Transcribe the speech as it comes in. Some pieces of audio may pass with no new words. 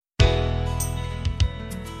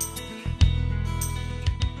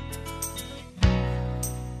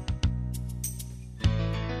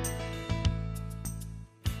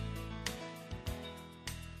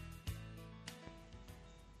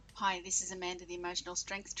Hi, this is Amanda, the Emotional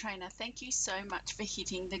Strength Trainer. Thank you so much for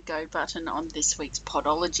hitting the go button on this week's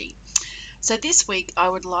podology. So this week I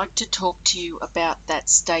would like to talk to you about that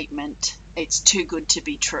statement, it's too good to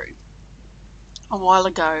be true. A while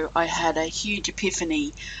ago I had a huge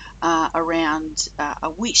epiphany around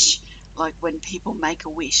a wish, like when people make a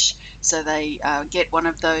wish. So they get one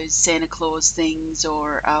of those Santa Claus things,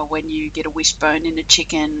 or when you get a wishbone in a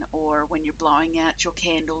chicken, or when you're blowing out your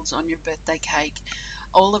candles on your birthday cake.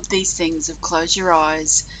 All of these things of close your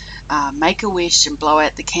eyes, make a wish and blow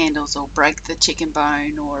out the candles, or break the chicken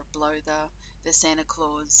bone, or blow the Santa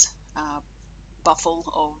Claus buffle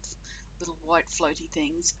of little white floaty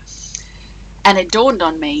things. And it dawned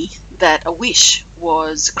on me that a wish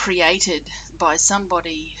was created by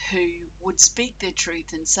somebody who would speak their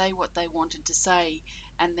truth and say what they wanted to say,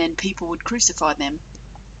 and then people would crucify them.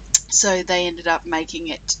 So they ended up making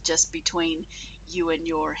it just between you and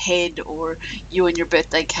your head, or you and your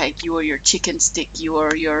birthday cake, you or your chicken stick, you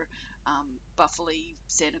or your buffalo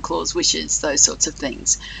Santa Claus wishes, those sorts of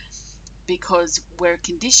things. Because we're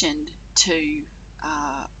conditioned to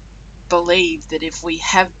believe that if we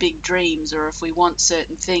have big dreams, or if we want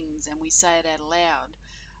certain things and we say it out aloud,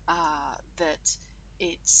 that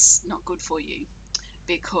it's not good for you,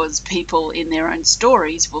 because people in their own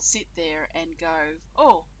stories will sit there and go,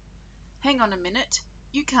 oh, hang on a minute,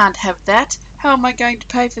 you can't have that, how am I going to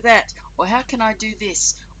pay for that, or how can I do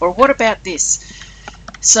this, or what about this?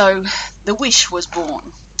 So the wish was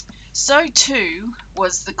born. So too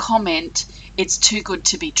was the comment, it's too good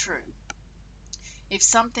to be true. If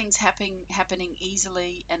something's happening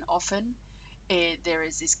easily and often, there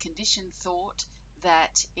is this conditioned thought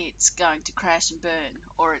that it's going to crash and burn,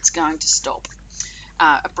 or it's going to stop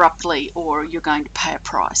abruptly, or you're going to pay a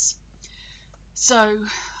price. So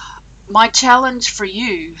my challenge for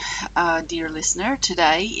you, dear listener,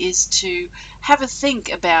 today is to have a think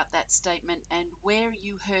about that statement and where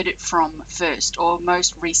you heard it from first, or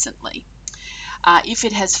most recently. If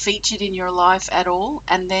it has featured in your life at all,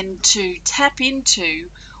 and then to tap into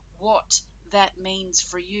what that means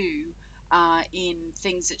for you in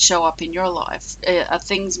things that show up in your life. Are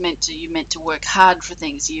things meant to work hard for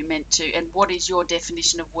things? Are you meant to, and what is your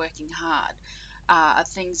definition of working hard? Are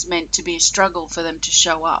things meant to be a struggle for them to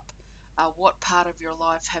show up? What part of your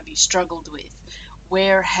life have you struggled with?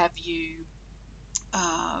 Where have you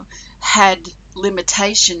had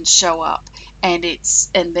limitations show up, and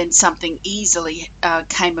then something easily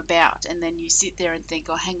came about, and then you sit there and think,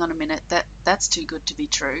 oh, hang on a minute, that's too good to be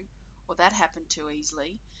true, or that happened too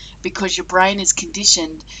easily, because your brain is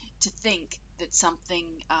conditioned to think that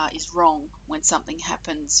something is wrong when something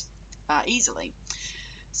happens easily.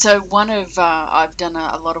 So I've done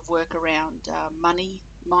a lot of work around money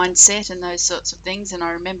mindset and those sorts of things, and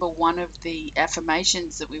I remember one of the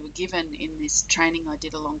affirmations that we were given in this training I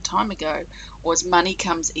did a long time ago was, money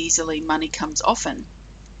comes easily, money comes often.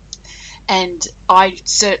 And I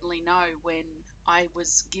certainly know when I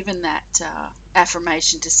was given that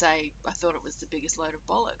affirmation to say, I thought it was the biggest load of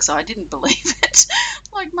bollocks. I didn't believe it.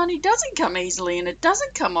 Like, money doesn't come easily, and it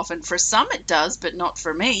doesn't come often. For some it does, but not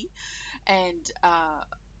for me. And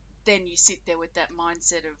then you sit there with that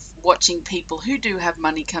mindset of watching people who do have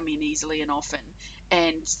money come in easily and often,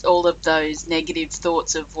 and all of those negative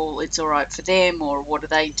thoughts of, well, it's all right for them, or what are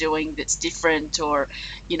they doing that's different, or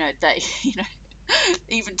they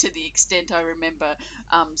even to the extent I remember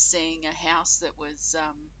seeing a house that was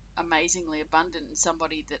amazingly abundant, and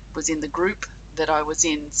somebody that was in the group that I was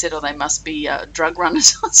in said, oh, they must be drug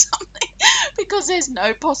runners or something, because there's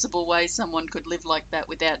no possible way someone could live like that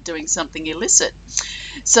without doing something illicit.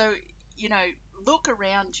 So, look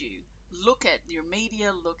around you, look at your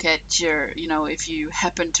media, look at your, if you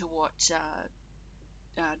happen to watch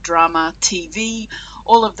drama, TV,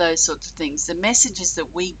 all of those sorts of things, the messages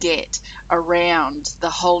that we get around the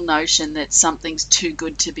whole notion that something's too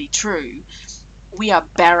good to be true, we are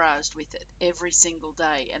barraged with it every single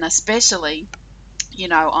day. And especially,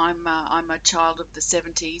 I'm a child of the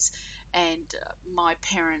 70s, and my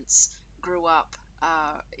parents grew up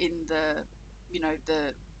in the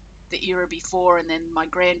era before, and then my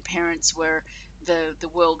grandparents were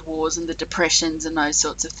the world wars and the depressions and those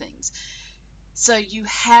sorts of things. So you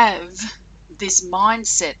have this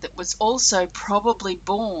mindset that was also probably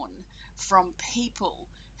born from people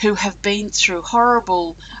who have been through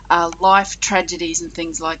horrible life tragedies and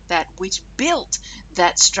things like that, which built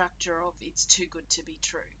that structure of it's too good to be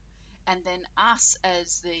true. And then us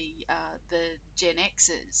as the Gen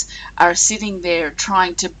Xers are sitting there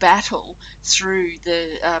trying to battle through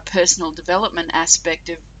the personal development aspect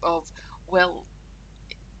of, well,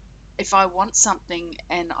 if I want something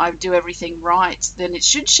and I do everything right, then it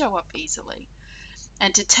should show up easily.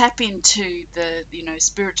 and to tap into the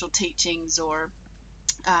spiritual teachings, or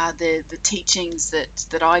the teachings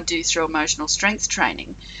that I do through emotional strength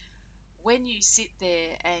training. When you sit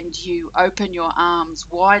there and you open your arms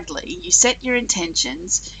widely, you set your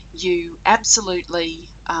intentions, you absolutely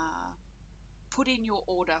put in your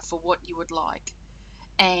order for what you would like,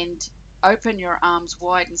 and open your arms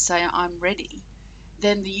wide and say, I'm ready,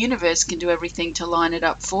 then the universe can do everything to line it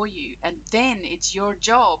up for you. And then it's your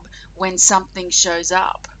job, when something shows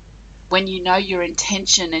up, when you know your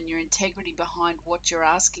intention and your integrity behind what you're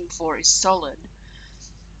asking for is solid,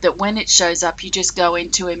 that when it shows up, you just go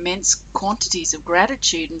into immense quantities of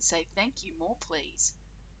gratitude and say, thank you, more please.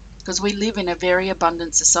 Because we live in a very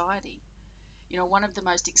abundant society. One of the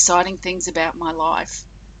most exciting things about my life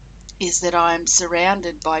is that I am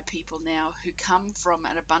surrounded by people now who come from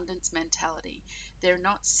an abundance mentality. They're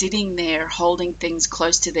not sitting there holding things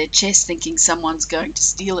close to their chest thinking someone's going to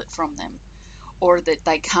steal it from them, or that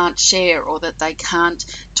they can't share, or that they can't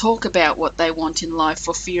talk about what they want in life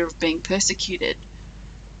for fear of being persecuted.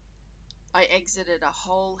 I exited a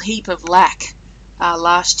whole heap of lack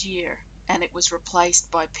last year, and it was replaced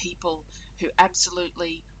by people who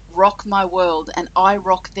absolutely rock my world, and I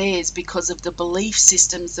rock theirs, because of the belief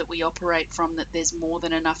systems that we operate from, that there's more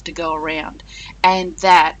than enough to go around, and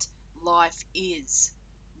that life is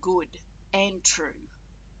good and true.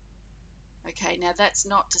 Okay, now that's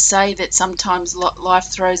not to say that sometimes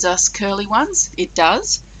life throws us curly ones. It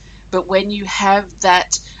does. But when you have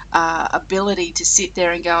that ability to sit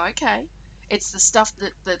there and go, okay, it's the stuff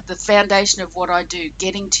that the foundation of what I do,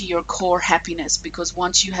 getting to your core happiness. Because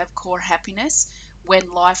once you have core happiness, when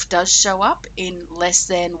life does show up in less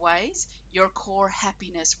than ways, your core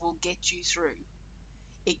happiness will get you through.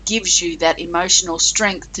 It gives you that emotional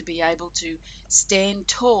strength to be able to stand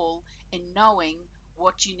tall in knowing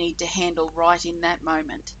what you need to handle right in that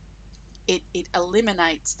moment. It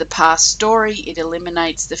eliminates the past story. It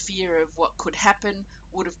eliminates the fear of what could happen,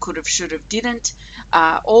 would have, could have, should have, didn't.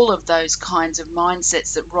 All of those kinds of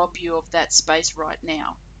mindsets that rob you of that space right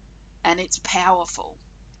now. And it's powerful.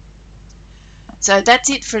 So that's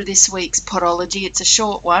it for this week's Podology. It's a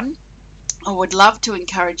short one. I would love to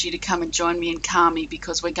encourage you to come and join me in Kami,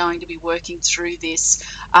 because we're going to be working through this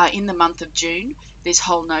in the month of June, this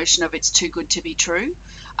whole notion of it's too good to be true.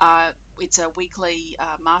 It's a weekly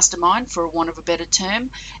mastermind, for want of a better term,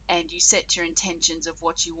 and you set your intentions of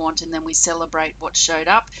what you want, and then we celebrate what showed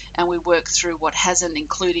up, and we work through what hasn't,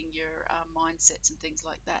 including your mindsets and things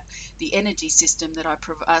like that. The energy system that I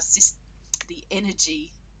the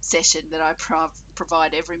energy session that I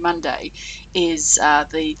provide every Monday is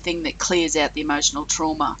the thing that clears out the emotional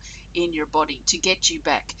trauma in your body to get you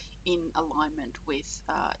back in alignment with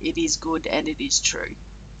it is good and it is true,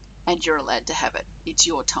 and you're allowed to have it. It's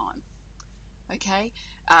your time. Okay,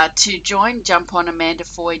 to join, jump on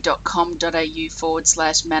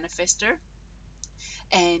amandafoy.com.au/manifester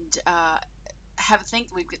and have a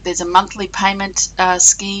think. There's a monthly payment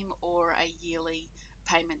scheme or a yearly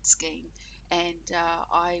payment scheme, and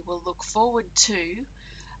I will look forward to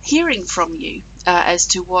hearing from you as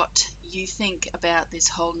to what you think about this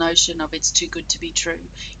whole notion of it's too good to be true.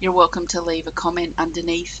 You're welcome to leave a comment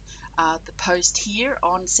underneath the post here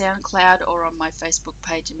on SoundCloud or on my Facebook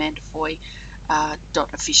page,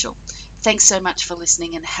 amandafoy.official. Thanks so much for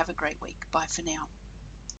listening, and have a great week. Bye for now.